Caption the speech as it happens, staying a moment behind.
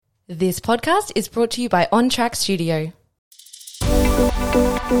This podcast is brought to you by On Track Studio.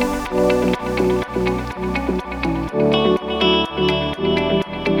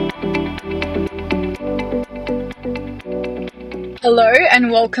 Hello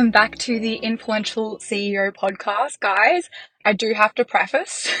and welcome back to the Influential CEO podcast, guys. I do have to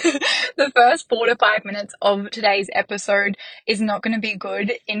preface the first 4 to 5 minutes of today's episode is not going to be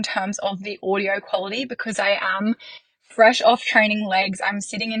good in terms of the audio quality because I am fresh off training legs. I'm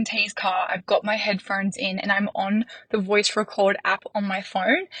sitting in T's car. I've got my headphones in and I'm on the voice record app on my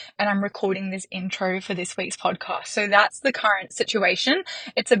phone and I'm recording this intro for this week's podcast. So that's the current situation.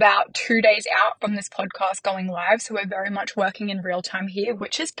 It's about 2 days out from this podcast going live. So we're very much working in real time here,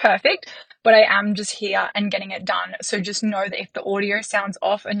 which is perfect, but I am just here and getting it done. So just know that if the audio sounds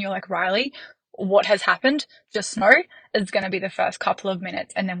off and you're like, Riley, what has happened? Just know it's going to be the first couple of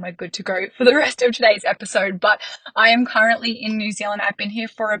minutes and then we're good to go for the rest of today's episode. But I am currently in New Zealand. I've been here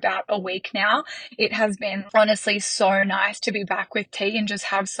for about a week now. It has been honestly so nice to be back with T and just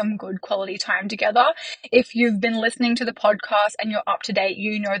have some good quality time together. If you've been listening to the podcast and you're up to date,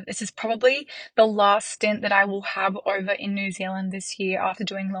 you know that this is probably the last stint that I will have over in New Zealand this year after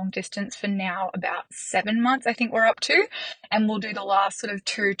doing long distance for now about 7 months, I think we're up to. And we'll do the last sort of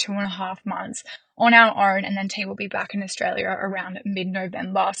 2.5 months on our own, and then T will be back in Australia around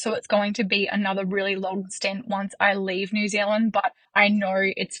mid-November. So it's going to be another really long stint once I leave New Zealand, but I know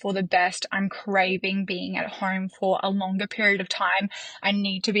it's for the best. I'm craving being at home for a longer period of time. I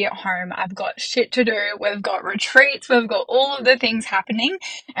need to be at home. I've got shit to do. We've got retreats. We've got all of the things happening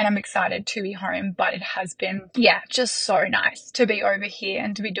and I'm excited to be home, but it has been, just so nice to be over here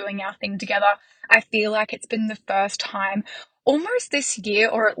and to be doing our thing together. I feel like it's been the first time almost this year,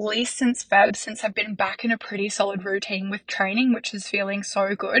 or at least since Feb, since I've been back in a pretty solid routine with training, which is feeling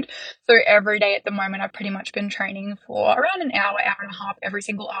so good. So every day at the moment, I've pretty much been training for around an hour, hour and a half every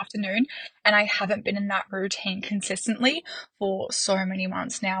single afternoon. And I haven't been in that routine consistently for so many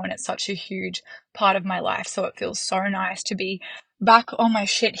months now. And it's such a huge part of my life. So it feels so nice to be back on my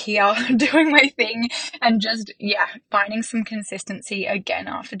shit here, doing my thing and just, finding some consistency again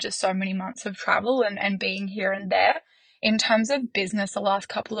after just so many months of travel and being here and there. In terms of business, the last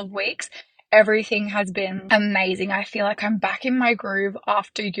couple of weeks, everything has been amazing. I feel like I'm back in my groove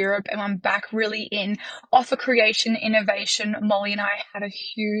after Europe and I'm back really in offer creation, innovation. Molly and I had a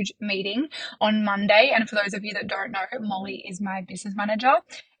huge meeting on Monday. And for those of you that don't know, Molly is my business manager.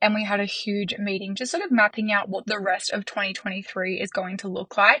 And we had a huge meeting just sort of mapping out what the rest of 2023 is going to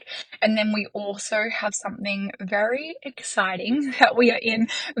look like. And then we also have something very exciting that we are in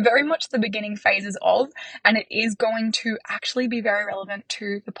very much the beginning phases of, and it is going to actually be very relevant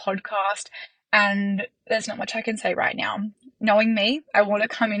to the podcast. And there's not much I can say right now. Knowing me, I want to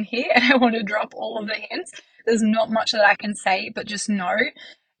come in here and I want to drop all of the hints. There's not much that I can say, but just know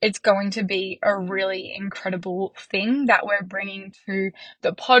it's going to be a really incredible thing that we're bringing to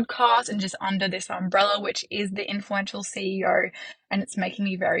the podcast and just under this umbrella, which is the Influential CEO. And it's making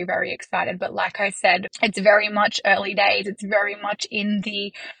me very, very excited. But like I said, it's very much early days. It's very much in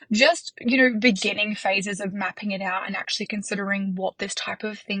the just, beginning phases of mapping it out and actually considering what this type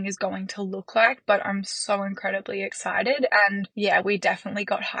of thing is going to look like. But I'm so incredibly excited. And we definitely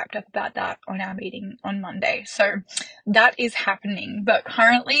got hyped up about that on our meeting on Monday. So that is happening. But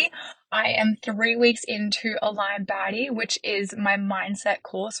currently, I am 3 weeks into Align Baddie, which is my mindset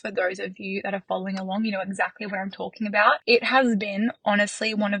course. For those of you that are following along, you know exactly what I'm talking about. It has been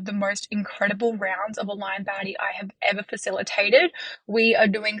honestly one of the most incredible rounds of Align Baddie I have ever facilitated. We are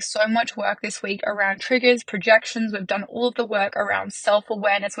doing so much work this week around triggers, projections. We've done all of the work around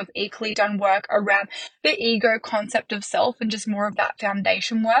self-awareness. We've equally done work around the ego concept of self and just more of that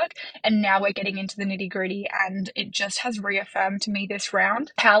foundation work. And now we're getting into the nitty-gritty, and it just has reaffirmed to me this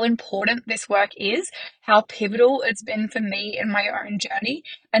round how important this work is, how pivotal it's been for me in my own journey,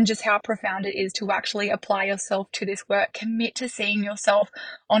 and just how profound it is to actually apply yourself to this work, commit to seeing yourself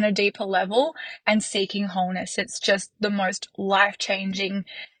on a deeper level and seeking wholeness. It's just the most life-changing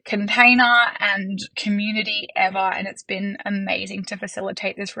container and community ever, and it's been amazing to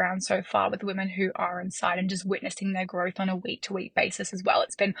facilitate this round so far with women who are inside and just witnessing their growth on a week-to-week basis as well.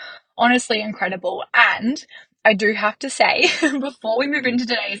 It's been honestly incredible. And I do have to say, before we move into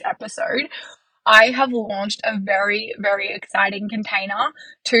today's episode, I have launched a very, very exciting container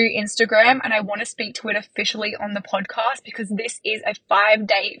to Instagram, and I want to speak to it officially on the podcast because this is a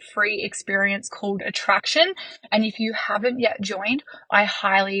 5-day free experience called Attraction. And if you haven't yet joined, I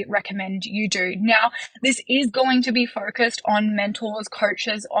highly recommend you do. Now, this is going to be focused on mentors,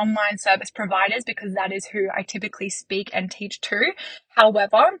 coaches, online service providers, because that is who I typically speak and teach to.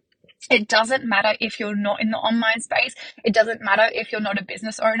 However, It doesn't matter if you're not in the online space. It doesn't matter if you're not a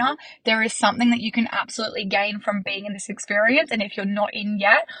business owner. There is something that you can absolutely gain from being in this experience. And if you're not in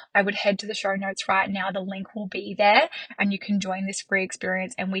yet, I would head to the show notes right now. The link will be there and you can join this free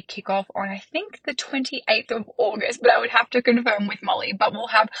experience. And we kick off on, I think, the 28th of August, but I would have to confirm with Molly. But we'll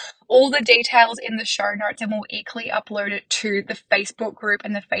have all the details in the show notes and we'll equally upload it to the Facebook group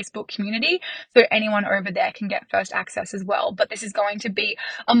and the Facebook community. So anyone over there can get first access as well. But this is going to be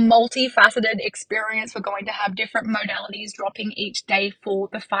a multifaceted experience. We're going to have different modalities dropping each day for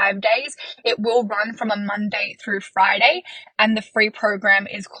the 5 days. It will run from a Monday through Friday, and the free program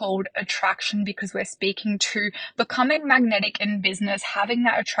is called Attraction because we're speaking to becoming magnetic in business, having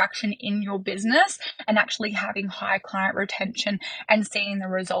that attraction in your business, and actually having high client retention and seeing the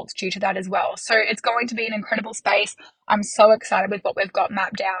results due to that as well. So it's going to be an incredible space. I'm so excited with what we've got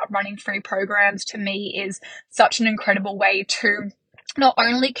mapped out. Running free programs to me is such an incredible way to not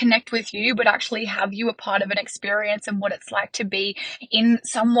only connect with you, but actually have you a part of an experience and what it's like to be in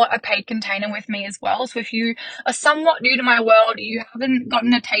somewhat a paid container with me as well. So if you are somewhat new to my world, you haven't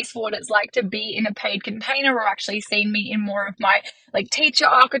gotten a taste for what it's like to be in a paid container or actually seen me in more of my like teacher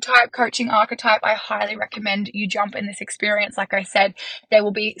archetype, coaching archetype, I highly recommend you jump in this experience. Like I said, there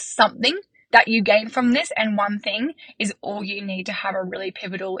will be something that you gain from this, and one thing is all you need to have a really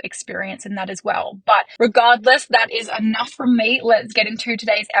pivotal experience in that as well. But regardless, that is enough from me. Let's get into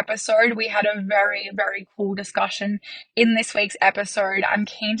today's episode. We had a very, very cool discussion in this week's episode. I'm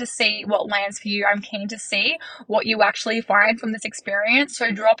keen to see what lands for you. I'm keen to see what you actually find from this experience.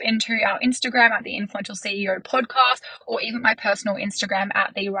 So drop into our Instagram at the Influential CEO Podcast, or even my personal Instagram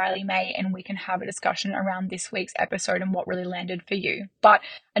at the Riley May, and we can have a discussion around this week's episode and what really landed for you. But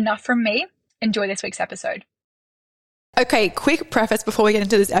enough from me. Enjoy this week's episode. Okay, quick preface before we get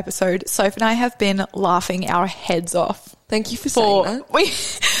into this episode. Soph and I have been laughing our heads off. Thank you for saying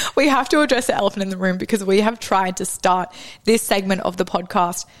that. We have to address the elephant in the room because we have tried to start this segment of the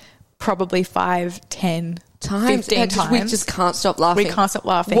podcast probably 5, 10 times, 15 times. We just can't stop laughing. We can't stop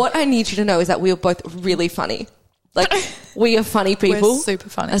laughing. What I need you to know is that we are both really funny. Like, we are funny people. We're super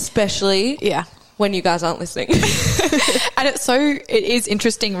funny. Especially when you guys aren't listening. And it is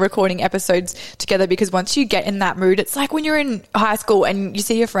interesting recording episodes together because once you get in that mood, it's like when you're in high school and you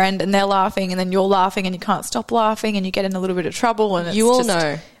see your friend and they're laughing and then you're laughing and you can't stop laughing and you get in a little bit of trouble. And it's you all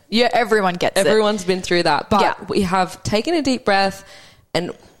know. Yeah, everyone gets it. Everyone's been through that. But we have taken a deep breath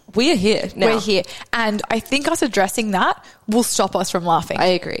and we are here now. We're here. And I think us addressing that will stop us from laughing. I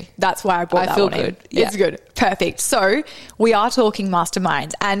agree. That's why I brought that one in. I feel good. Yeah. It's good. Perfect. So we are talking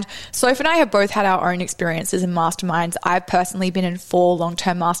masterminds. And Soph and I have both had our own experiences in masterminds. I've personally been in 4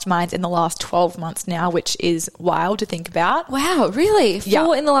 long-term masterminds in the last 12 months now, which is wild to think about. Wow, really?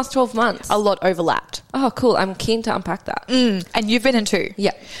 4 in the last 12 months? A lot overlapped. Oh, cool. I'm keen to unpack that. And you've been in 2.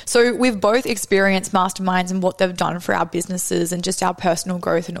 Yeah. So we've both experienced masterminds and what they've done for our businesses and just our personal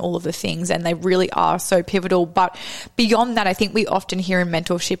growth and all of the things. And they really are so pivotal. But beyond that, I think we often hear in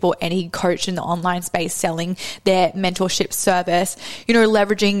mentorship or any coach in the online space selling their mentorship service, you know,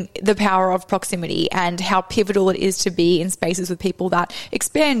 leveraging the power of proximity and how pivotal it is to be in spaces with people that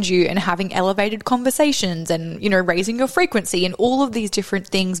expand you and having elevated conversations and, you know, raising your frequency and all of these different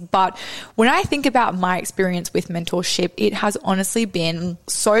things. But when I think about my experience with mentorship, it has honestly been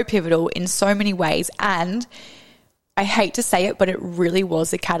so pivotal in so many ways. And I hate to say it, but it really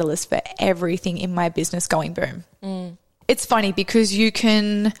was the catalyst for everything in my business going boom. It's funny because you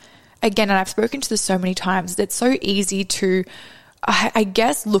can, again, and I've spoken to this so many times, it's so easy to, I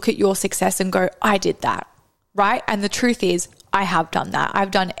guess, look at your success and go, I did that, right? And the truth is, I have done that.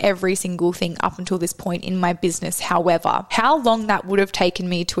 I've done every single thing up until this point in my business. However, how long that would have taken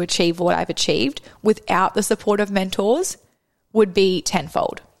me to achieve what I've achieved without the support of mentors would be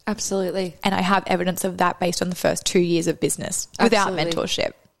tenfold. Absolutely. And I have evidence of that based on the first 2 years of business without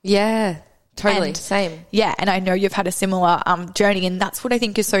mentorship. Yeah, totally. And, same. Yeah. And I know you've had a similar journey. And that's what I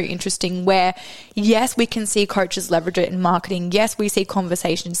think is so interesting where, yes, we can see coaches leverage it in marketing. Yes, we see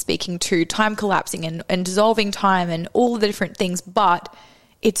conversations speaking to time collapsing and dissolving time and all of the different things, but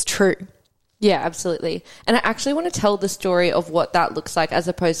it's true. Yeah, absolutely. And I actually want to tell the story of what that looks like as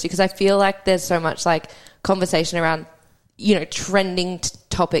opposed to, because I feel like there's so much like conversation around, you know, trending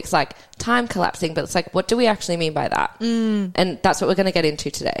topics like time collapsing, but it's like, what do we actually mean by that? And that's what we're going to get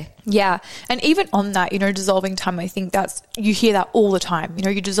into today. Yeah. And even on that, you know, dissolving time, I think you hear that all the time. You know,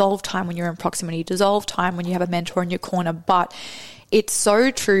 you dissolve time when you're in proximity, you dissolve time when you have a mentor in your corner, but it's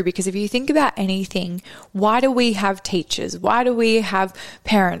so true, because if you think about anything, why do we have teachers? Why do we have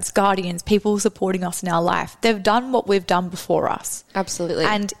parents, guardians, people supporting us in our life? They've done what we've done before us. Absolutely.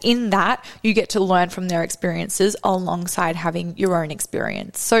 And in that, you get to learn from their experiences alongside having your own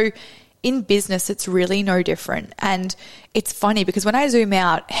experience. So in business, it's really no different. And it's funny because when I zoom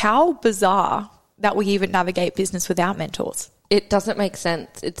out, how bizarre that we even navigate business without mentors. It doesn't make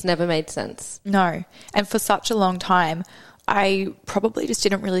sense. It's never made sense. No. And for such a long time, I probably just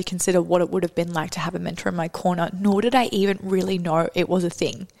didn't really consider what it would have been like to have a mentor in my corner, nor did I even really know it was a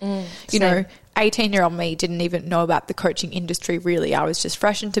thing. You know, 18-year-old me didn't even know about the coaching industry really. I was just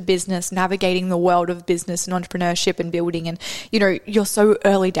fresh into business, navigating the world of business and entrepreneurship and building. And, you know, you're so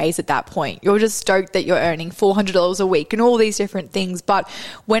early days at that point. You're just stoked that you're earning $400 a week and all these different things. But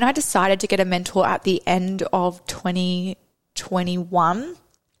when I decided to get a mentor at the end of 2021,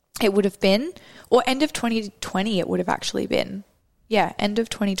 it would have been, or end of 2020 it would have actually been. Yeah, end of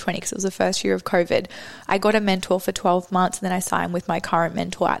 2020, because it was the first year of COVID. I got a mentor for 12 months and then I signed with my current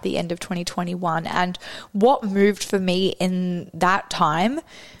mentor at the end of 2021. And what moved for me in that time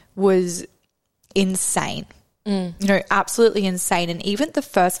was insane. You know, absolutely insane. And even the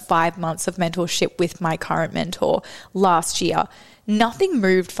first 5 months of mentorship with my current mentor last year, nothing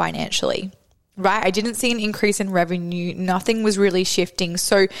moved financially. Right? I didn't see an increase in revenue. Nothing was really shifting.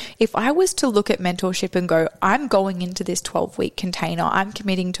 So if I was to look at mentorship and go, I'm going into this 12-week container, I'm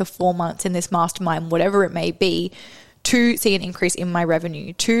committing to 4 months in this mastermind, whatever it may be, to see an increase in my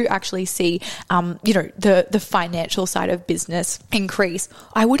revenue, to actually see, you know, the financial side of business increase,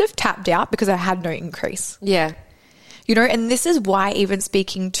 I would have tapped out because I had no increase. Yeah. You know, and this is why even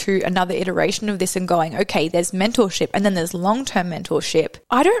speaking to another iteration of this and going, okay, there's mentorship and then there's long-term mentorship.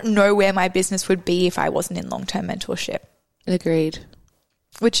 I don't know where my business would be if I wasn't in long-term mentorship. Agreed.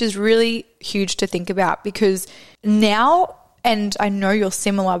 Which is really huge to think about, because now, and I know you're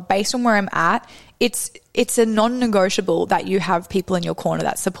similar, based on where I'm at, it's a non-negotiable that you have people in your corner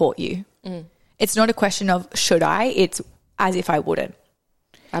that support you. It's not a question of should I, it's as if I wouldn't.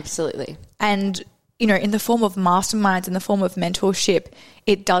 Absolutely. And you know, in the form of masterminds, in the form of mentorship,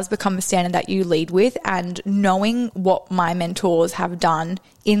 it does become a standard that you lead with. And knowing what my mentors have done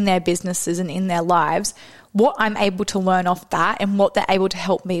in their businesses and in their lives, what I'm able to learn off that and what they're able to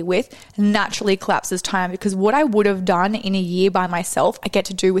help me with naturally collapses time, because what I would have done in a year by myself, I get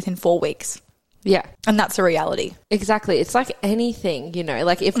to do within 4 weeks. Yeah. And that's a reality. Exactly. It's like anything, you know,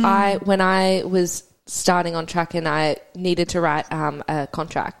 like if when I was starting on track and I needed to write a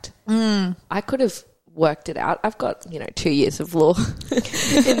contract, I could have worked it out. I've got, 2 years of law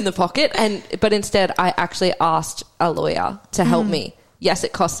in the pocket, but instead I actually asked a lawyer to help me. Yes,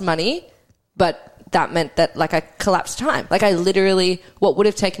 it costs money, but that meant that I collapsed time. I literally, what would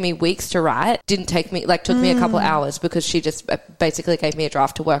have taken me weeks to write didn't take me, took me a couple of hours, because she just basically gave me a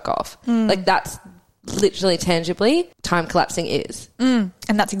draft to work off. That's literally tangibly time collapsing is. And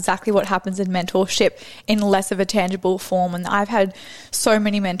that's exactly what happens in mentorship in less of a tangible form. And I've had so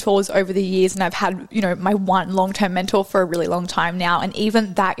many mentors over the years, and I've had, my one long-term mentor for a really long time now. And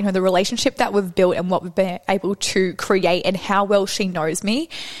even that, the relationship that we've built and what we've been able to create and how well she knows me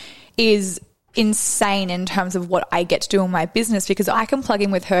is insane in terms of what I get to do in my business, because I can plug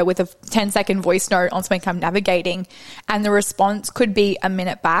in with her with a 10-second voice note on something I'm navigating, and the response could be a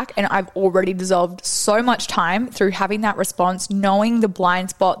minute back, and I've already dissolved so much time through having that response, knowing the blind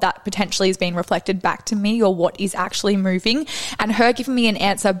spot that potentially is being reflected back to me or what is actually moving, and her giving me an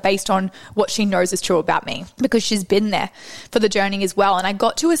answer based on what she knows is true about me, because she's been there for the journey as well. And I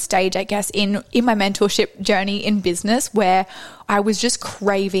got to a stage, I guess, in my mentorship journey in business where I was just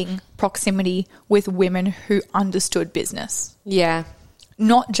craving proximity with women who understood business. Yeah.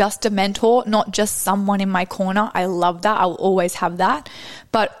 Not just a mentor, not just someone in my corner. I love that. I'll always have that.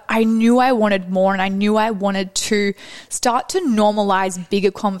 But I knew I wanted more, and I knew I wanted to start to normalize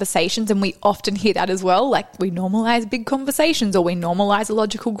bigger conversations. And we often hear that as well. We normalize big conversations, or we normalize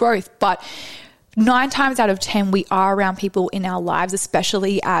illogical growth. But 9 times out of 10, we are around people in our lives,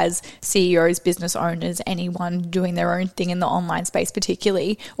 especially as CEOs, business owners, anyone doing their own thing in the online space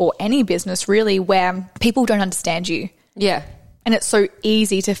particularly, or any business really, where people don't understand you. Yeah. And it's so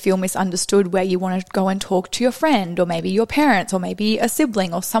easy to feel misunderstood, where you want to go and talk to your friend or maybe your parents or maybe a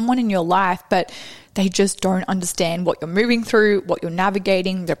sibling or someone in your life, but they just don't understand what you're moving through, what you're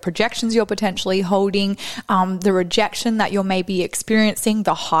navigating, the projections you're potentially holding, the rejection that you're maybe experiencing,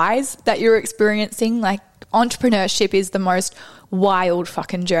 the highs that you're experiencing. Entrepreneurship is the most wild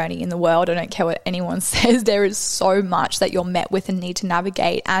fucking journey in the world. I don't care what anyone says. There is so much that you're met with and need to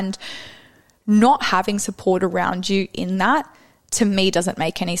navigate, and not having support around you in that, to me, doesn't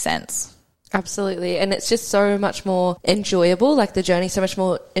make any sense. Absolutely. And it's just so much more enjoyable. Like the journey's so much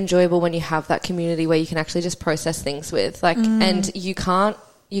more enjoyable when you have that community where you can actually just process things with. Like, and you can't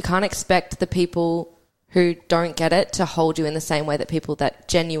expect the people who don't get it to hold you in the same way that people that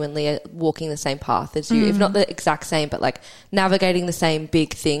genuinely are walking the same path as you, if not the exact same, but like navigating the same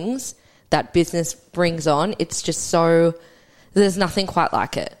big things that business brings on. It's just so, there's nothing quite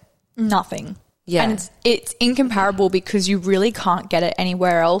like it. Nothing. Yeah. And it's incomparable because you really can't get it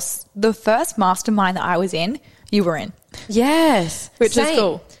anywhere else. The first mastermind that I was in, you were in. Yes. Which is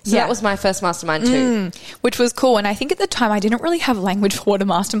cool. So that was my first mastermind too. Which was cool. And I think at the time I didn't really have language for what a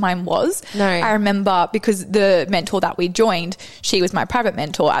mastermind was. No. I remember because the mentor that we joined, she was my private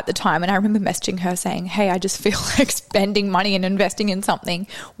mentor at the time. And I remember messaging her saying, hey, I just feel like spending money and investing in something.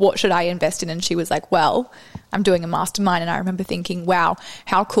 What should I invest in? And she was like, well, I'm doing a mastermind. And I remember thinking, wow,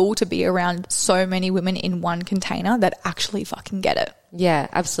 how cool to be around so many women in one container that actually fucking get it. Yeah,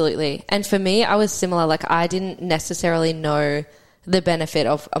 absolutely. And for me, I was similar. Like I didn't necessarily know the benefit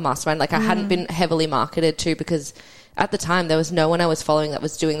of a mastermind. Like I hadn't been heavily marketed to, because at the time there was no one I was following that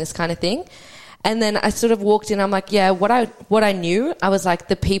was doing this kind of thing. And then I sort of walked in, I'm like, yeah, what I knew, I was like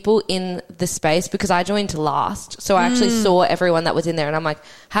the people in the space, because I joined last. So I actually saw everyone that was in there and I'm like,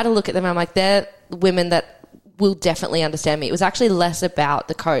 had a look at them. And I'm like, they're women that will definitely understand me. It was actually less about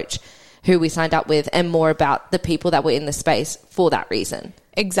the coach who we signed up with and more about the people that were in the space for that reason.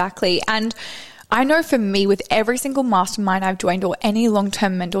 Exactly. And I know for me, with every single mastermind I've joined or any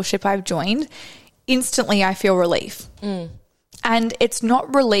long-term mentorship I've joined, instantly I feel relief. And it's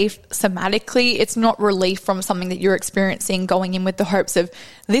not relief somatically. It's not relief from something that you're experiencing going in with the hopes of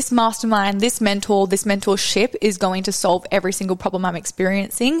this mastermind, this mentor, this mentorship is going to solve every single problem I'm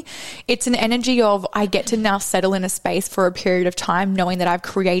experiencing. It's an energy of I get to now settle in a space for a period of time knowing that I've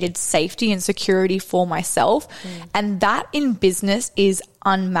created safety and security for myself. And that in business is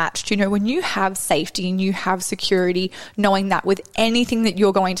unmatched. You know, when you have safety and you have security, knowing that with anything that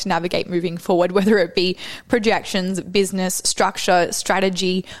you're going to navigate moving forward, whether it be projections, business, structure,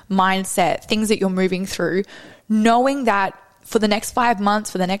 strategy, mindset, things that you're moving through, knowing that for the next 5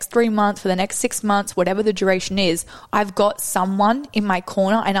 months, for the next 3 months, for the next 6 months, whatever the duration is, I've got someone in my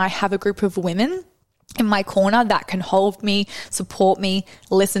corner and I have a group of women in my corner that can hold me, support me,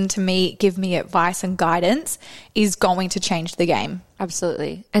 listen to me, give me advice and guidance is going to change the game.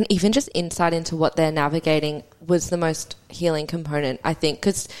 Absolutely. And even just insight into what they're navigating was the most healing component, I think,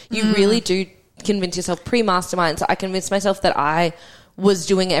 because you really do convince yourself pre-masterminds. I convinced myself that I was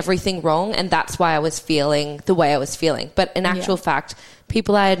doing everything wrong and that's why I was feeling the way I was feeling. But in actual fact,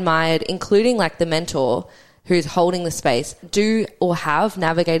 people I admired, including like the mentor who's holding the space, do or have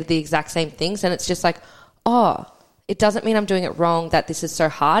navigated the exact same things. And it's just like, oh, it doesn't mean I'm doing it wrong, that this is so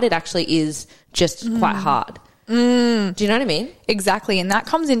hard. It actually is just quite hard. Do you know what I mean? Exactly. And that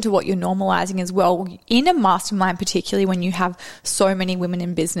comes into what you're normalizing as well. In a mastermind, particularly when you have so many women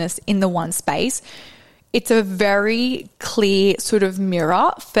in business in the one space, it's a very clear sort of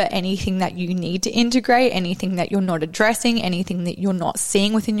mirror for anything that you need to integrate, anything that you're not addressing, anything that you're not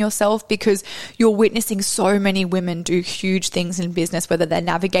seeing within yourself, because you're witnessing so many women do huge things in business, whether they're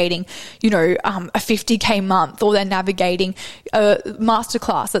navigating, you know, a 50K month, or they're navigating a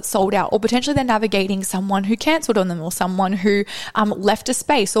masterclass that's sold out, or potentially they're navigating someone who cancelled on them or someone who left a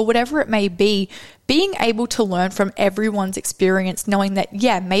space or whatever it may be. Being able to learn from everyone's experience, knowing that,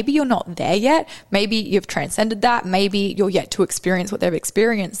 yeah, maybe you're not there yet. Maybe you've transcended that. Maybe you're yet to experience what they've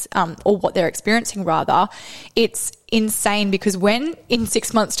experienced, or what they're experiencing rather. It's insane because when in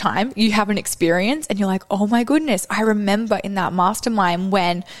 6 months' time you have an experience and you're like, oh my goodness, I remember in that mastermind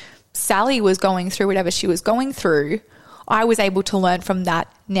when Sally was going through whatever she was going through, I was able to learn from that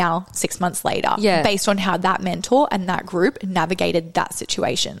now 6 months later, based on how that mentor and that group navigated that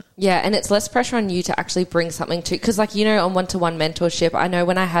situation. Yeah, and it's less pressure on you to actually bring something to, because like, you know, on one-to-one mentorship, I know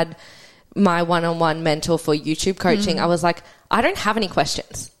when I had my one-on-one mentor for YouTube coaching, I was like, I don't have any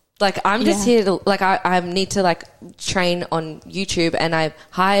questions. Like, I'm just here to, like, I need to like train on YouTube, and I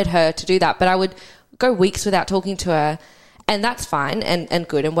hired her to do that, but I would go weeks without talking to her, and that's fine and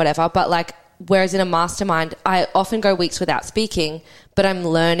good and whatever, but like, whereas in a mastermind, I often go weeks without speaking, but I'm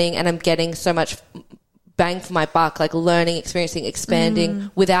learning and I'm getting so much bang for my buck, like learning, experiencing,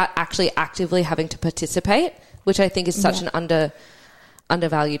 expanding without actually actively having to participate, which I think is such an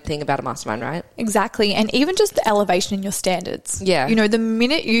undervalued thing about a mastermind, right? Exactly. And even just the elevation in your standards. Yeah. You know, the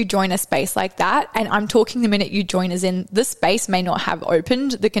minute you join a space like that, and I'm talking the minute you join as in the space may not have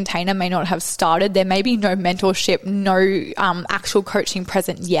opened, the container may not have started, there may be no mentorship, no actual coaching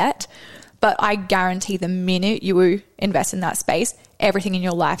present yet. But I guarantee the minute you invest in that space, everything in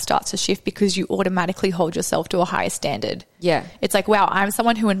your life starts to shift because you automatically hold yourself to a higher standard. Yeah. It's like, wow, I'm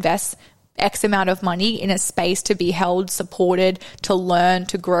someone who invests X amount of money in a space to be held, supported, to learn,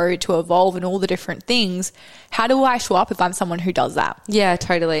 to grow, to evolve, and all the different things. How do I show up if I'm someone who does that? Yeah,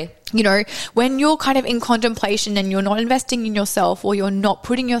 totally. You know, when you're kind of in contemplation and you're not investing in yourself, or you're not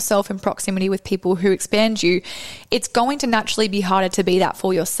putting yourself in proximity with people who expand you, it's going to naturally be harder to be that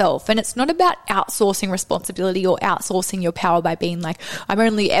for yourself. And it's not about outsourcing responsibility or outsourcing your power by being like, I'm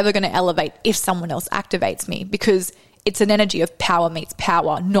only ever going to elevate if someone else activates me, because it's an energy of power meets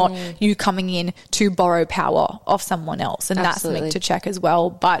power, not you coming in to borrow power off someone else. And Absolutely. That's something to check as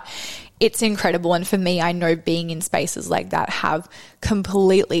well. But it's incredible. And for me, I know being in spaces like that have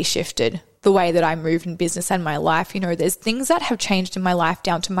completely shifted the way that I move in business and my life. You know, there's things that have changed in my life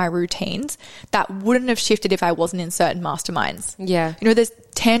down to my routines that wouldn't have shifted if I wasn't in certain masterminds. Yeah. You know, there's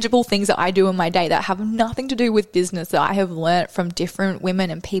tangible things that I do in my day that have nothing to do with business that I have learnt from different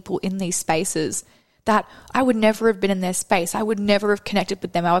women and people in these spaces that I would never have been in their space. I would never have connected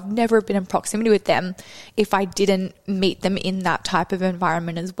with them. I would never have been in proximity with them if I didn't meet them in that type of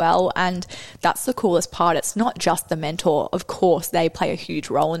environment as well. And that's the coolest part. It's not just the mentor. Of course, they play a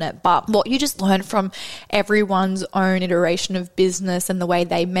huge role in it, but what you just learn from everyone's own iteration of business and the way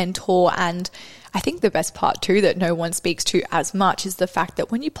they mentor. And I think the best part too that no one speaks to as much is the fact that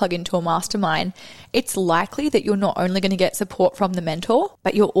when you plug into a mastermind, it's likely that you're not only going to get support from the mentor,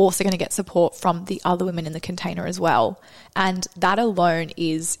 but you're also going to get support from the other women in the container as well. And that alone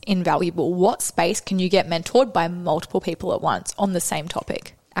is invaluable. What space can you get mentored by multiple people at once on the same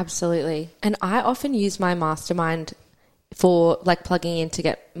topic? Absolutely. And I often use my mastermind for like plugging in to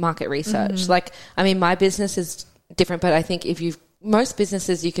get market research. Like, I mean, my business is different, but I think most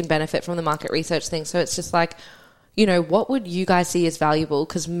businesses, you can benefit from the market research thing. So it's just like, you know, what would you guys see as valuable?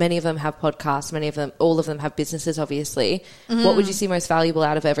 Because many of them have podcasts, all of them have businesses, obviously. What would you see most valuable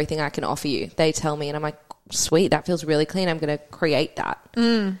out of everything I can offer you? They tell me, and I'm like, sweet, that feels really clean. I'm going to create that.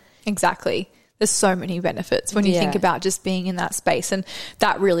 Exactly. There's so many benefits when you think about just being in that space. And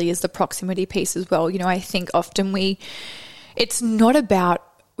that really is the proximity piece as well. You know, I think often it's not about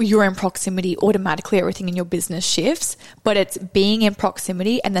you're in proximity, automatically everything in your business shifts, but it's being in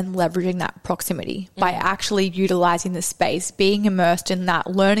proximity and then leveraging that proximity by actually utilizing the space, being immersed in that,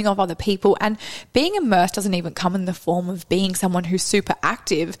 learning of other people. And being immersed doesn't even come in the form of being someone who's super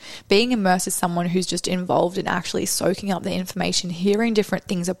active. Being immersed is someone who's just involved in actually soaking up the information, hearing different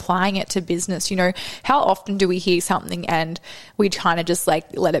things, applying it to business. You know, how often do we hear something and we kind of just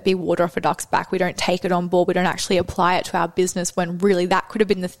like let it be water off a duck's back? We don't take it on board. We don't actually apply it to our business when really that could have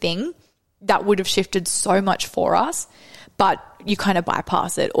been the thing that would have shifted so much for us, but you kind of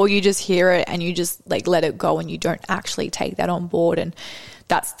bypass it, or you just hear it and you just like let it go and you don't actually take that on board. And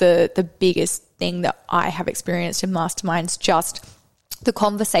that's the biggest thing that I have experienced in masterminds, just the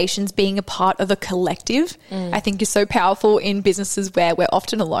conversations, being a part of a collective, I think is so powerful in businesses where we're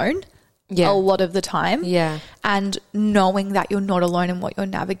often alone. A lot of the time. And knowing that you're not alone in what you're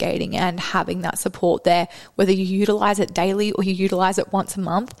navigating and having that support there, whether you utilize it daily or you utilize it once a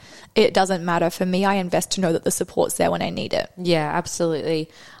month, it doesn't matter. For me, I invest to know that the support's there when I need it. Yeah, absolutely.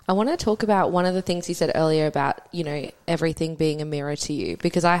 I want to talk about one of the things you said earlier about, you know, everything being a mirror to you,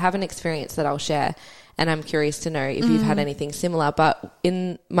 because I have an experience that I'll share and I'm curious to know if you've had anything similar. But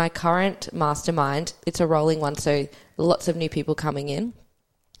in my current mastermind, it's a rolling one, so lots of new people coming in.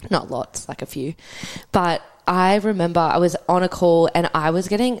 Not lots, like a few. But I remember I was on a call and I was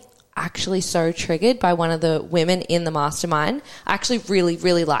getting actually so triggered by one of the women in the mastermind. I actually really,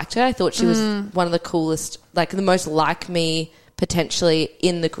 really liked her. I thought she was one of the coolest, like the most like me potentially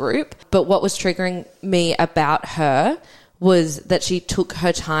in the group. But what was triggering me about her was that she took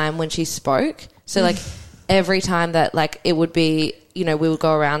her time when she spoke. So like every time that like it would be, you know, we would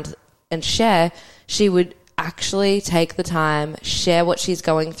go around and share, she would actually take the time, share what she's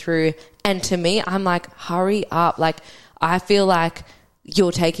going through. And to me, I'm like, hurry up. Like, I feel like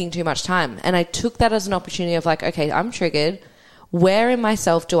you're taking too much time. And I took that as an opportunity of like, okay, I'm triggered. Where in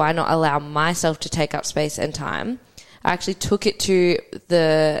myself do I not allow myself to take up space and time? I actually took it to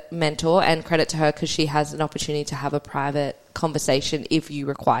the mentor, and credit to her because she has an opportunity to have a private conversation if you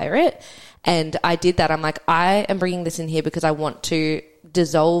require it. And I did that. I'm like, I am bringing this in here because I want to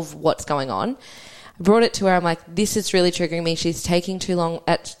dissolve what's going on. Brought it to her. I'm like, this is really triggering me. She's taking too long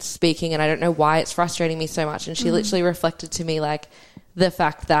at speaking and I don't know why it's frustrating me so much. And she literally reflected to me like the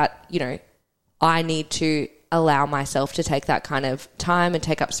fact that, you know, I need to allow myself to take that kind of time and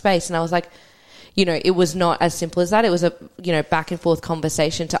take up space. And I was like, you know, it was not as simple as that. It was a, you know, back and forth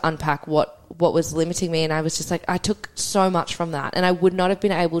conversation to unpack what was limiting me. And I was just like, I took so much from that and I would not have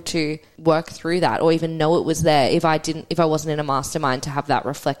been able to work through that or even know it was there if I wasn't in a mastermind to have that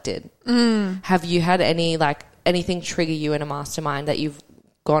reflected. Have you had anything trigger you in a mastermind that you've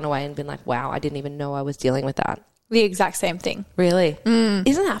gone away and been like, wow, I didn't even know I was dealing with that? The exact same thing. Really?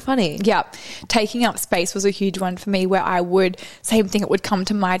 Isn't that funny? Yeah. Taking up space was a huge one for me, where I would, same thing, it would come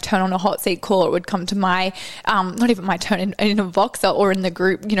to my turn on a hot seat call, it would come to my, not even my turn in a Voxer or in the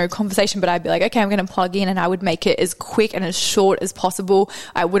group, conversation, but I'd be like, okay, I'm going to plug in, and I would make it as quick and as short as possible.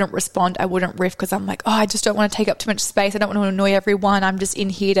 I wouldn't respond. I wouldn't riff, because I'm like, I just don't want to take up too much space. I don't want to annoy everyone. I'm just in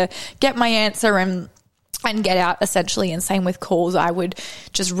here to get my answer and get out, essentially. And same with calls. I would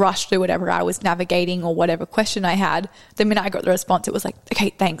just rush through whatever I was navigating or whatever question I had. The minute I got the response, it was like, okay,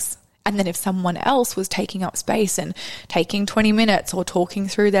 thanks. And then if someone else was taking up space and taking 20 minutes or talking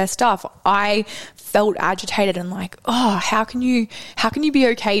through their stuff, I felt agitated and like, how can you be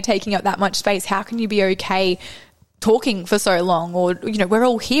okay taking up that much space? How can you be okay talking for so long? Or, we're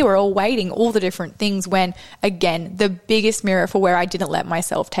all here, we're all waiting, all the different things, when, again, the biggest mirror for where I didn't let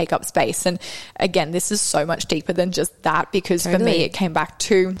myself take up space. And again, this is so much deeper than just that, because for me, it came back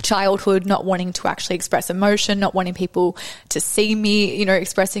to childhood, not wanting to actually express emotion, not wanting people to see me,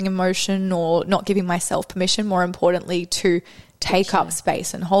 expressing emotion, or not giving myself permission, more importantly, to take up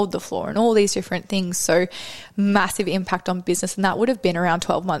space and hold the floor and all these different things. So massive impact on business. And that would have been around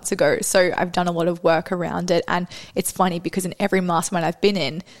 12 months ago. So I've done a lot of work around it. And it's funny, because in every mastermind I've been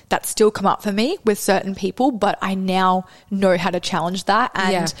in, that's still come up for me with certain people, but I now know how to challenge that.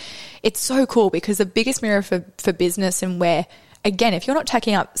 And it's so cool, because the biggest mirror for business, and where, again, if you're not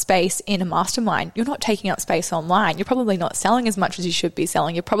taking up space in a mastermind, you're not taking up space online. You're probably not selling as much as you should be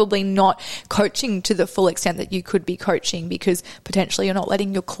selling. You're probably not coaching to the full extent that you could be coaching, because potentially you're not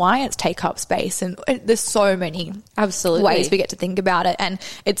letting your clients take up space. And there's so many ways we get to think about it. And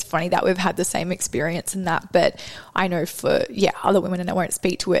it's funny that we've had the same experience in that. But I know for, other women, and I won't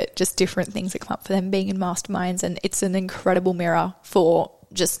speak to it, just different things that come up for them being in masterminds. And it's an incredible mirror for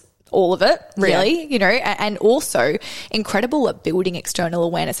just all of it, really, and also incredible at building external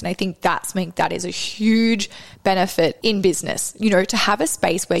awareness. And I think that's something that is a huge benefit in business. To have a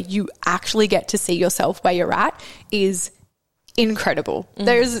space where you actually get to see yourself where you're at is incredible.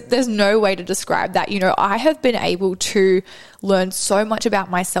 There's no way to describe that. I have been able to learn so much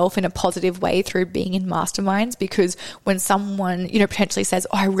about myself in a positive way through being in masterminds, because when someone, potentially says,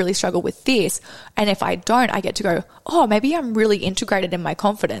 I really struggle with this, and if I don't, I get to go, maybe I'm really integrated in my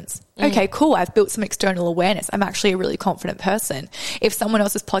confidence. Okay, cool. I've built some external awareness. I'm actually a really confident person. If someone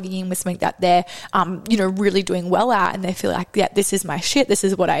else is plugging in with something that they're, really doing well at, and they feel like, this is my shit. This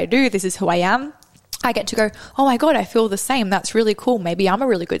is what I do. This is who I am. I get to go, oh my God, I feel the same. That's really cool. Maybe I'm a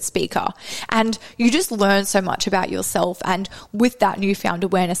really good speaker. And you just learn so much about yourself. And with that newfound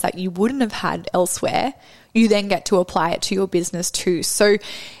awareness that you wouldn't have had elsewhere, you then get to apply it to your business too. So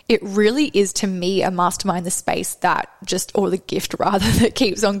it really is, to me, a mastermind, the space or the gift rather, that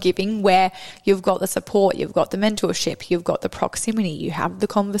keeps on giving, where you've got the support, you've got the mentorship, you've got the proximity, you have the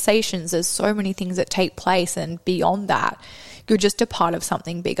conversations. There's so many things that take place. And beyond that, you're just a part of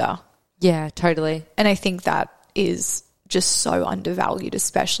something bigger. Yeah, totally. And I think that is just so undervalued,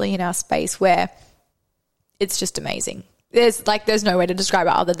 especially in our space, where it's just amazing. There's no way to describe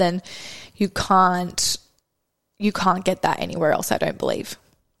it other than you can't get that anywhere else, I don't believe.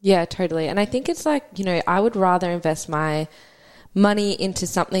 Yeah, totally. And I think it's I would rather invest my money into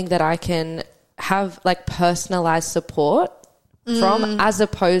something that I can have personalized support from, as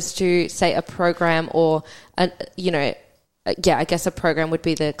opposed to, say, a program or I guess a program would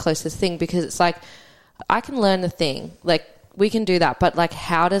be the closest thing, because it's I can learn the thing, we can do that, but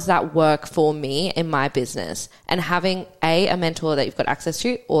how does that work for me in my business? And having a mentor that you've got access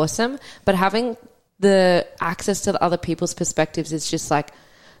to, awesome, but having the access to the other people's perspectives is just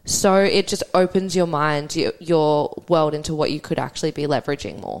so it just opens your mind, your world, into what you could actually be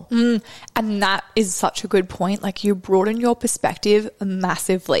leveraging more. And that is such a good point. You broaden your perspective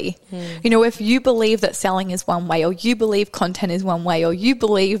massively. If you believe that selling is one way, or you believe content is one way, or you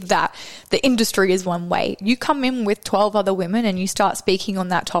believe that the industry is one way, you come in with 12 other women and you start speaking on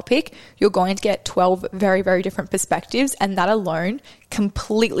that topic, you're going to get 12 very, very different perspectives. And that alone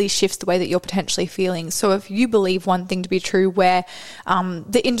completely shifts the way that you're potentially feeling. So if you believe one thing to be true, where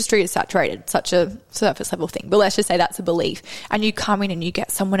the industry is saturated, such a surface level thing, but let's just say that's a belief, and you come in and you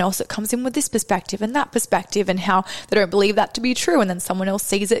get someone else that comes in with this perspective and that perspective, and how they don't believe that to be true, and then someone else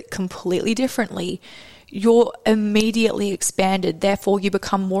sees it completely differently, you're immediately expanded. Therefore, you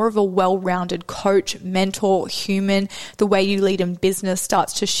become more of a well-rounded coach, mentor, human. The way you lead in business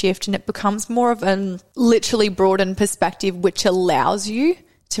starts to shift, and it becomes more of a literally broadened perspective, which allows you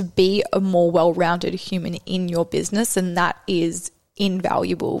to be a more well-rounded human in your business. And that is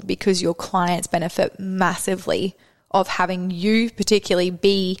invaluable, because your clients benefit massively of having you particularly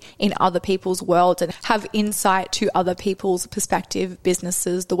be in other people's worlds and have insight to other people's perspective,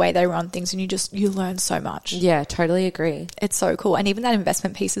 businesses, the way they run things, and you learn so much. Yeah, totally agree. It's so cool. And even that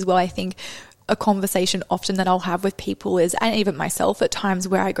investment piece as well, I think a conversation often that I'll have with people is, and even myself at times,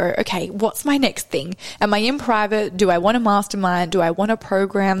 where I go, okay, what's my next thing? Am I in private? Do I want a mastermind? Do I want a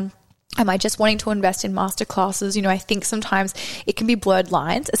program? Am I just wanting to invest in masterclasses? You know, I think sometimes it can be blurred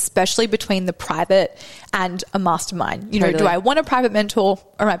lines, especially between the private and a mastermind. You know, do I want a private mentor,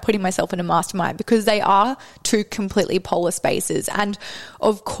 or am I putting myself in a mastermind? Because they are two completely polar spaces. And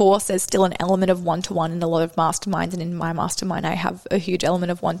of course, there's still an element of one-to-one in a lot of masterminds. And in my mastermind, I have a huge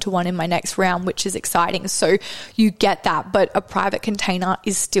element of one-to-one in my next round, which is exciting. So you get that. But a private container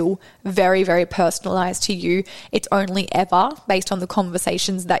is still very, very personalized to you. It's only ever based on the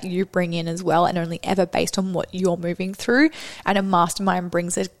conversations that you bring in as well, and only ever based on what you're moving through. And a mastermind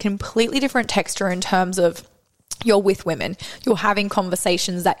brings a completely different texture in terms of you're with women, you're having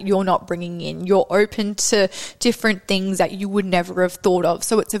conversations that you're not bringing in, you're open to different things that you would never have thought of.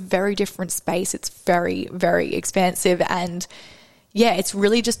 So it's a very different space. It's very, very expansive. And yeah, it's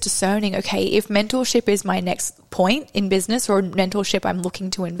really just discerning, okay, if mentorship is my next point in business, or mentorship I'm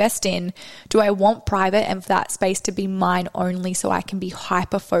looking to invest in, do I want private and for that space to be mine only so I can be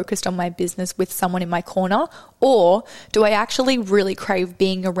hyper focused on my business with someone in my corner? Or do I actually really crave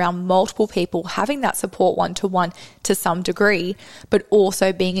being around multiple people, having that support one-to-one to some degree, but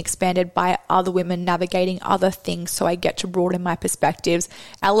also being expanded by other women, navigating other things so I get to broaden my perspectives,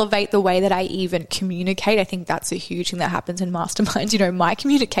 elevate the way that I even communicate? I think that's a huge thing that happens in masterminds. You know, my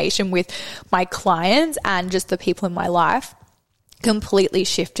communication with my clients and just the people in my life completely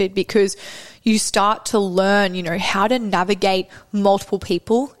shifted because you start to learn, you know, how to navigate multiple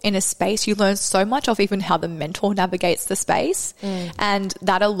people in a space. You learn so much of even how the mentor navigates the space. And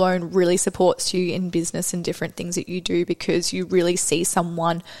that alone really supports you in business and different things that you do, because you really see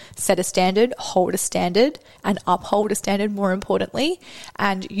someone set a standard, hold a standard, and uphold a standard, more importantly.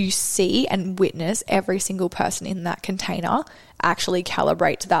 And you see and witness every single person in that container actually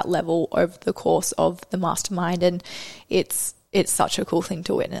calibrate to that level over the course of the mastermind. And it's such a cool thing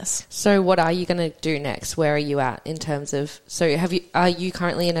to witness. So what are you going to do next? Where are you at in terms of, are you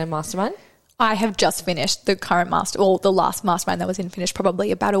currently in a mastermind? I have just finished the current the last mastermind that was finished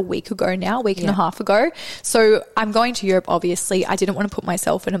probably about a week ago now, a week and a half ago. So I'm going to Europe, obviously. I didn't want to put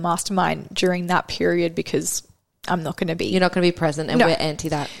myself in a mastermind during that period because I'm not going to be. You're not going to be present, and we're anti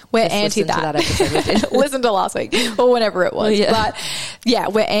that. We're anti that. Listen to last week or whenever it was. But yeah,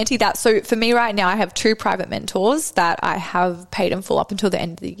 we're anti that. So for me right now, I have 2 private mentors that I have paid in full up until the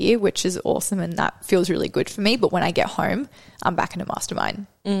end of the year, which is awesome, and that feels really good for me. But when I get home, I'm back in a mastermind.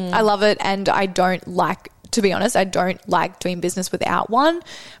 I love it, and to be honest, I don't like doing business without one,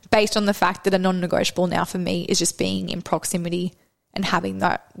 based on the fact that a non-negotiable now for me is just being in proximity and having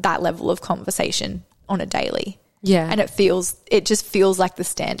that level of conversation on a daily. Yeah. And it just feels like the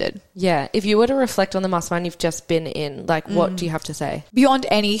standard. Yeah. If you were to reflect on the mastermind you've just been in, like what do you have to say? Beyond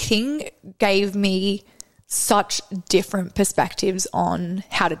anything, gave me such different perspectives on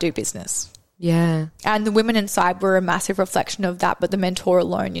how to do business. Yeah. And the women inside were a massive reflection of that. But the mentor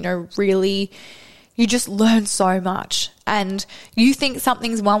alone, you know, really, you just learn so much. And you think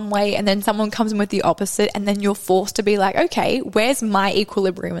something's one way, and then someone comes in with the opposite, and then you're forced to be like, okay, where's my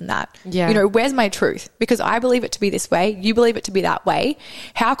equilibrium in that? Yeah. You know, where's my truth? Because I believe it to be this way, you believe it to be that way.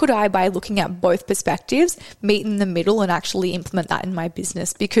 How could I, by looking at both perspectives, meet in the middle and actually implement that in my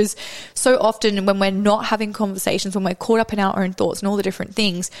business? Because so often when we're not having conversations, when we're caught up in our own thoughts and all the different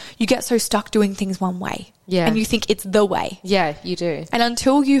things, you get so stuck doing things one way. Yeah. And you think it's the way. Yeah, you do. And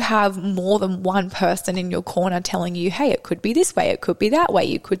until you have more than one person in your corner telling you, hey, it could be this way, it could be that way,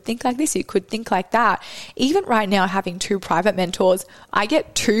 you could think like this, you could think like that. Even right now, having 2 private mentors, I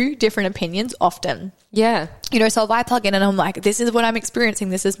get 2 different opinions often. Yeah. You know, so if I plug in and I'm like, this is what I'm experiencing,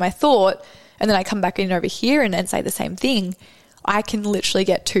 this is my thought, and then I come back in over here and then say the same thing, I can literally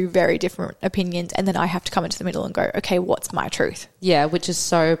get 2 very different opinions, and then I have to come into the middle and go, okay, what's my truth? Yeah, which is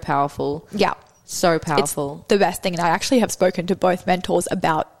so powerful. Yeah. So powerful. It's the best thing. And I actually have spoken to both mentors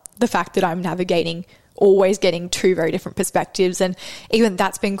about the fact that I'm navigating always getting 2 very different perspectives. And even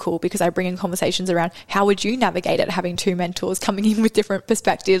that's been cool, because I bring in conversations around how would you navigate it, having 2 mentors coming in with different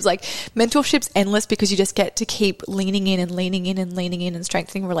perspectives. Like, mentorship's endless because you just get to keep leaning in and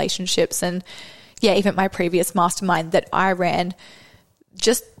strengthening relationships. And yeah, even my previous mastermind that I ran,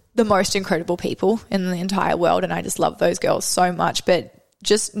 just the most incredible people in the entire world. And I just love those girls so much. But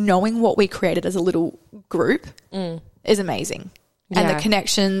just knowing what we created as a little group is amazing. and Yeah. the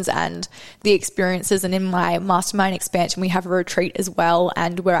connections and the experiences. And in my mastermind expansion, we have a retreat as well.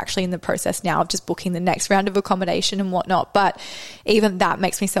 And we're actually in the process now of just booking the next round of accommodation and whatnot. But even that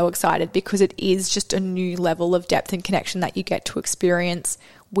makes me so excited because it is just a new level of depth and connection that you get to experience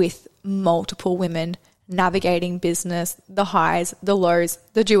with multiple women navigating business, the highs, the lows,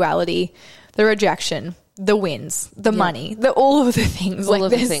 the duality, the rejection, the wins, the money, all of the things. All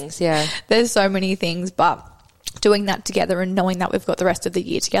of the things, yeah. There's so many things, but doing that together and knowing that we've got the rest of the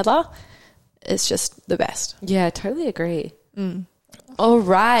year together is just the best. Yeah, I totally agree. All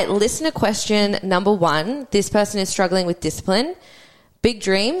right, listener question number 1. This person is struggling with discipline, big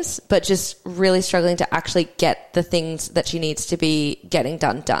dreams, but just really struggling to actually get the things that she needs to be getting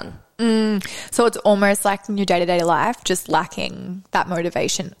done. So it's almost like in your day-to-day life, just lacking that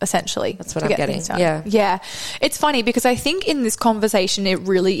motivation, essentially. That's what to I'm get getting. things done. Yeah. Yeah. It's funny because I think in this conversation, it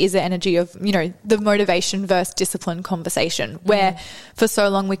really is the energy of, the motivation versus discipline conversation where for so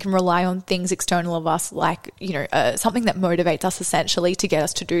long we can rely on things external of us, like, something that motivates us essentially to get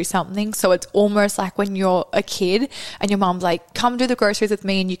us to do something. So it's almost like when you're a kid and your mom's like, come do the groceries with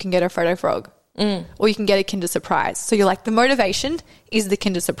me and you can get a Frodo Frog. Or you can get a Kinder Surprise. So you're like, the motivation is the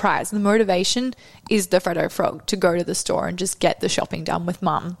Kinder Surprise. The motivation is the Frodo Frog to go to the store and just get the shopping done with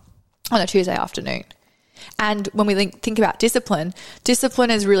mum on a Tuesday afternoon. And when we think about discipline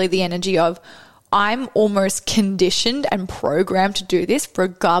is really the energy of, I'm almost conditioned and programmed to do this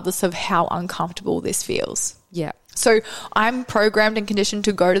regardless of how uncomfortable this feels. Yeah. So I'm programmed and conditioned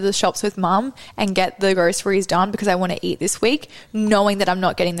to go to the shops with mum and get the groceries done because I want to eat this week, knowing that I'm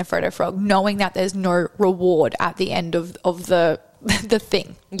not getting the Frodo Frog, knowing that there's no reward at the end of the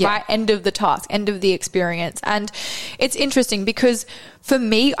thing, right? End of the task, end of the experience. And it's interesting because for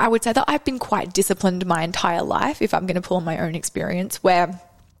me, I would say that I've been quite disciplined my entire life, if I'm going to pull on my own experience, where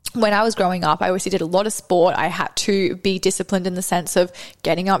when I was growing up, I obviously did a lot of sport. I had to be disciplined in the sense of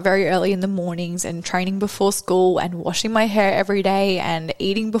getting up very early in the mornings and training before school and washing my hair every day and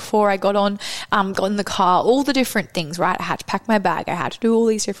eating before I got in the car, all the different things, right? I had to pack my bag. I had to do all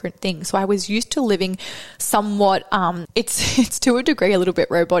these different things. So I was used to living somewhat, it's to a degree a little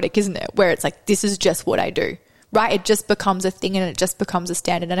bit robotic, isn't it? Where it's like, this is just what I do. Right? It just becomes a thing and it just becomes a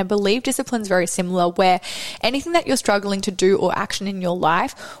standard. And I believe discipline is very similar where anything that you're struggling to do or action in your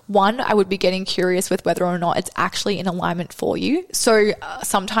life, one, I would be getting curious with whether or not it's actually in alignment for you. So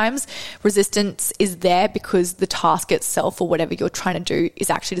sometimes resistance is there because the task itself or whatever you're trying to do is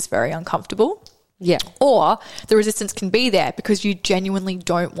actually just very uncomfortable. Yeah. Or the resistance can be there because you genuinely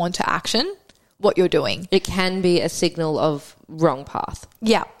don't want to action what you're doing. It can be a signal of wrong path.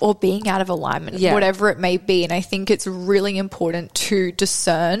 Yeah, or being out of alignment, whatever it may be. And I think it's really important to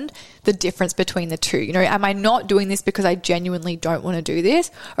discern the difference between the two. Am I not doing this because I genuinely don't want to do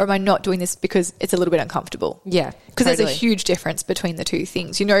this? Or am I not doing this because it's a little bit uncomfortable? Yeah, because there's a huge difference between the two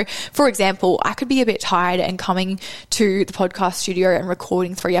things. For example, I could be a bit tired and coming to the podcast studio and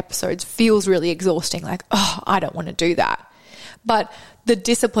recording 3 episodes feels really exhausting. Like, I don't want to do that. But the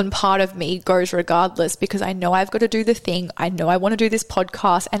discipline part of me goes regardless because I know I've got to do the thing. I know I want to do this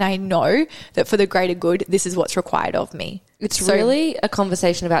podcast and I know that for the greater good, this is what's required of me. It's really a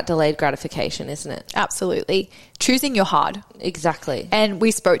conversation about delayed gratification, isn't it? Absolutely. Choosing your hard. Exactly. And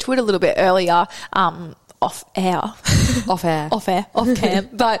we spoke to it a little bit earlier, off cam.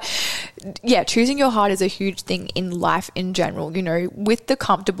 But yeah, choosing your heart is a huge thing in life in general, with the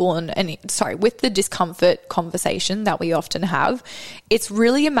comfortable with the discomfort conversation that we often have. It's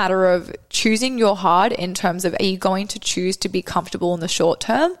really a matter of choosing your heart in terms of, are you going to choose to be comfortable in the short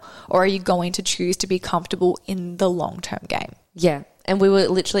term or are you going to choose to be comfortable in the long term game? Yeah. And we were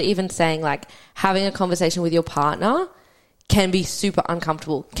literally even saying like having a conversation with your partner can be super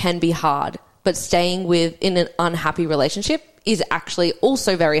uncomfortable, can be hard. But staying in an unhappy relationship is actually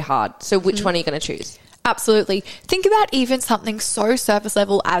also very hard. So which one are you going to choose? Absolutely. Think about even something so surface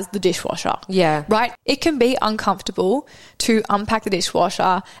level as the dishwasher. Yeah. Right? It can be uncomfortable to unpack the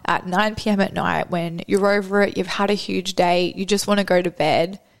dishwasher at 9 p.m. at night when you're over it, you've had a huge day, you just want to go to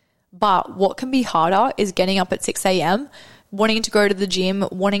bed. But what can be harder is getting up at 6 a.m., wanting to go to the gym,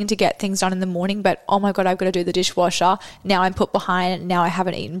 wanting to get things done in the morning, but oh my God, I've got to do the dishwasher. Now I'm put behind. Now I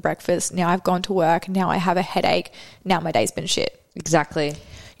haven't eaten breakfast. Now I've gone to work. Now I have a headache. Now my day's been shit. Exactly.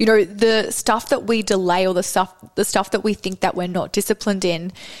 You know, the stuff that we delay or the stuff that we think that we're not disciplined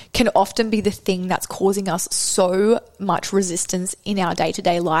in can often be the thing that's causing us so much resistance in our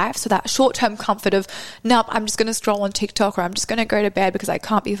day-to-day life. So that short-term comfort of, nope, I'm just going to scroll on TikTok, or I'm just going to go to bed because I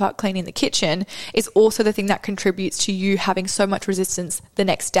can't be fucked cleaning the kitchen, is also the thing that contributes to you having so much resistance the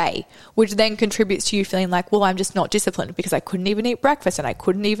next day, which then contributes to you feeling like, well, I'm just not disciplined because I couldn't even eat breakfast and I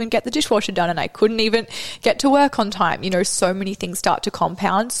couldn't even get the dishwasher done and I couldn't even get to work on time. You know, so many things start to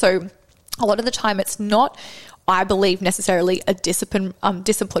compound. So a lot of the time it's not, I believe, necessarily a discipline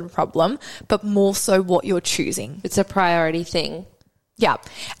problem, but more so what you're choosing. It's a priority thing. Yeah.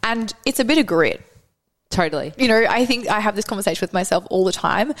 And it's a bit of grit. Totally. You know, I think I have this conversation with myself all the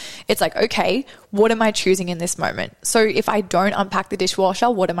time. It's like, okay, what am I choosing in this moment? So if I don't unpack the dishwasher,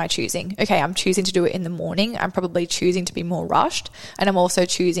 what am I choosing? Okay, I'm choosing to do it in the morning. I'm probably choosing to be more rushed, and I'm also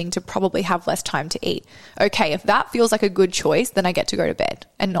choosing to probably have less time to eat. Okay, if that feels like a good choice, then I get to go to bed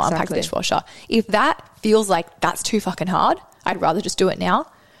and not unpack the dishwasher. If that feels like that's too fucking hard, I'd rather just do it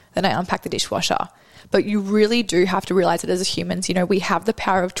now, then I unpack the dishwasher. But you really do have to realize that as humans, you know, we have the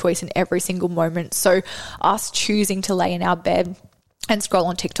power of choice in every single moment. So us choosing to lay in our bed and scroll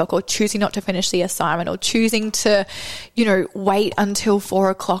on TikTok, or choosing not to finish the assignment, or choosing to, you know, wait until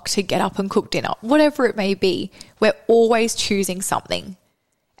 4 o'clock to get up and cook dinner, whatever it may be, we're always choosing something.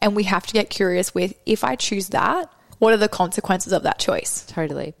 And we have to get curious with, if I choose that, what are the consequences of that choice?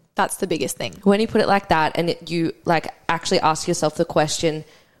 Totally. That's the biggest thing. When you put it like that, and you like actually ask yourself the question,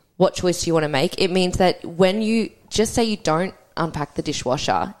 what choice do you want to make? It means that when you just say you don't unpack the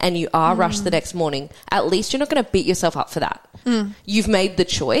dishwasher and you are rushed the next morning, at least you're not going to beat yourself up for that. You've made the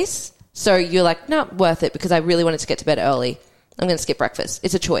choice. So you're like, no, worth it because I really wanted to get to bed early. I'm going to skip breakfast.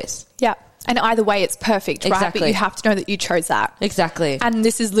 It's a choice. Yeah. And either way, it's perfect, right? Exactly. But you have to know that you chose that. Exactly. And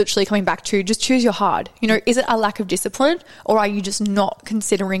this is literally coming back to just choose your hard. You know, is it a lack of discipline, or are you just not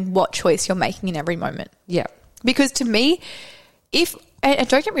considering what choice you're making in every moment? Yeah. Because to me, and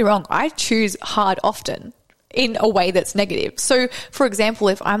don't get me wrong, I choose hard often in a way that's negative. So, for example,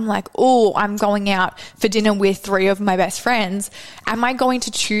 if I'm like, oh, I'm going out for dinner with 3 of my best friends, am I going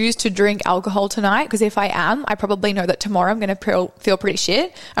to choose to drink alcohol tonight? Because if I am, I probably know that tomorrow I'm going to feel pretty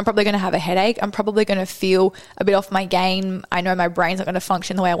shit. I'm probably going to have a headache. I'm probably going to feel a bit off my game. I know my brain's not going to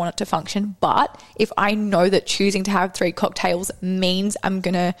function the way I want it to function. But if I know that choosing to have 3 cocktails means I'm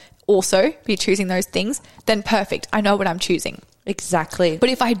going to also be choosing those things, then perfect. I know what I'm choosing. Exactly. But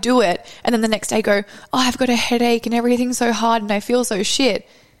if I do it and then the next day go, oh, I've got a headache and everything's so hard and I feel so shit.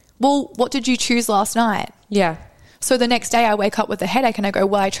 Well, what did you choose last night? Yeah. So the next day I wake up with a headache and I go,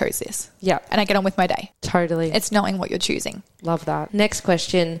 well, I chose this. Yeah. And I get on with my day. Totally. It's knowing what you're choosing. Love that. Next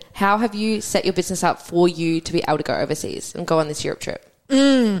question. How have you set your business up for you to be able to go overseas and go on this Europe trip?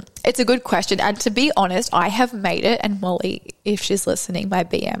 It's a good question. And to be honest, I have made it, and Molly, if she's listening, my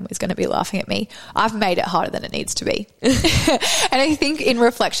BM is going to be laughing at me. I've made it harder than it needs to be. And I think in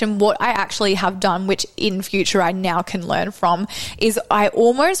reflection, what I actually have done, which in future I now can learn from, is I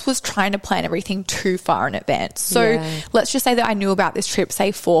almost was trying to plan everything too far in advance. So let's just say that I knew about this trip,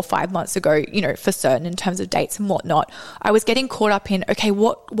 say 4 or 5 months ago, you know, for certain in terms of dates and whatnot. I was getting caught up in, okay,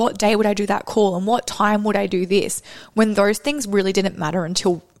 what day would I do that call and what time would I do this, when those things really didn't matter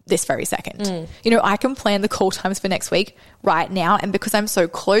until this very second. You know, I can plan the call times for next week right now, and because I'm so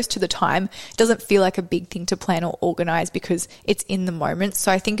close to the time, it doesn't feel like a big thing to plan or organize because it's in the moment.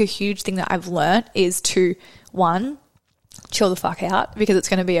 So I think a huge thing that I've learned is to, one, chill the fuck out because it's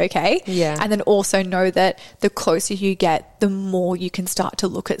going to be okay. Yeah. And then also know that the closer you get, the more you can start to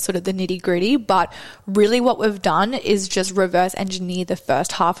look at sort of the nitty gritty. But really what we've done is just reverse engineer the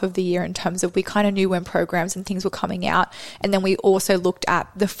first half of the year in terms of we kind of knew when programs and things were coming out. And then we also looked at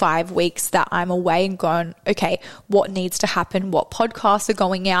the 5 weeks that I'm away and gone, okay, what needs to happen? What podcasts are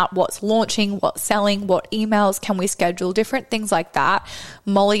going out? What's launching? What's selling? What emails can we schedule? Different things like that.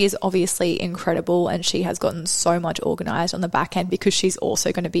 Molly is obviously incredible and she has gotten so much organized on the back end because she's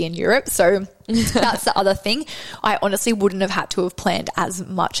also going to be in Europe. So that's the other thing. I honestly wouldn't have had to have planned as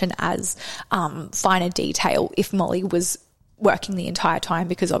much and as fine a detail if Molly was working the entire time,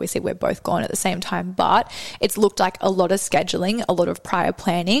 because obviously we're both gone at the same time. But it's looked like a lot of scheduling, a lot of prior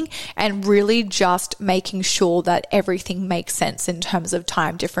planning, and really just making sure that everything makes sense in terms of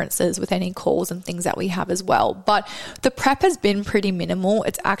time differences with any calls and things that we have as well. But the prep has been pretty minimal.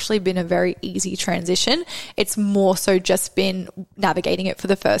 It's actually been a very easy transition. It's more so just been navigating it for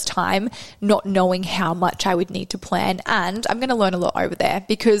the first time, not knowing how much I would need to plan. And I'm going to learn a lot over there,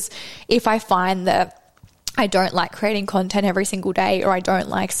 because if I find that I don't like creating content every single day, or I don't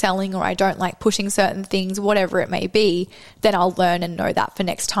like selling, or I don't like pushing certain things, whatever it may be, then I'll learn and know that for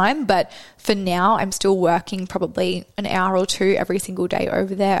next time. But for now, I'm still working probably an hour or two every single day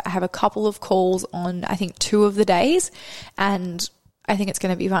over there. I have a couple of calls on, I think, 2 of the days, and I think it's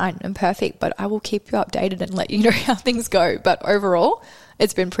going to be fine and perfect, but I will keep you updated and let you know how things go. But overall,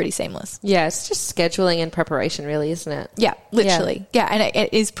 it's been pretty seamless. Yeah, it's just scheduling and preparation really, isn't it? Yeah, literally. Yeah, and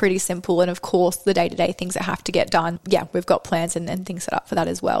it is pretty simple. And of course, the day-to-day things that have to get done, yeah, we've got plans and things set up for that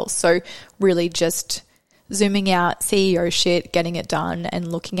as well. So really just zooming out, CEO shit, getting it done,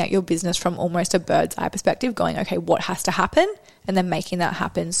 and looking at your business from almost a bird's eye perspective, going, okay, what has to happen? And then making that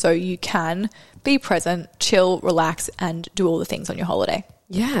happen so you can be present, chill, relax, and do all the things on your holiday.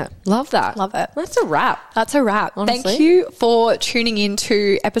 Yeah, love that. Love it. That's a wrap. That's a wrap. Honestly. Thank you for tuning in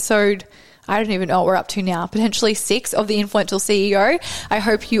to episode, I don't even know what we're up to now, potentially 6 of The Influential CEO. I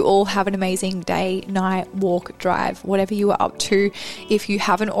hope you all have an amazing day, night, walk, drive, whatever you are up to. If you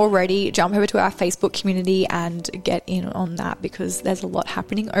haven't already, jump over to our Facebook community and get in on that, because there's a lot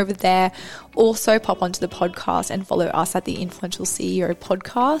happening over there. Also, pop onto the podcast and follow us at The Influential CEO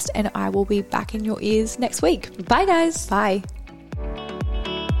podcast, and I will be back in your ears next week. Bye, guys. Bye.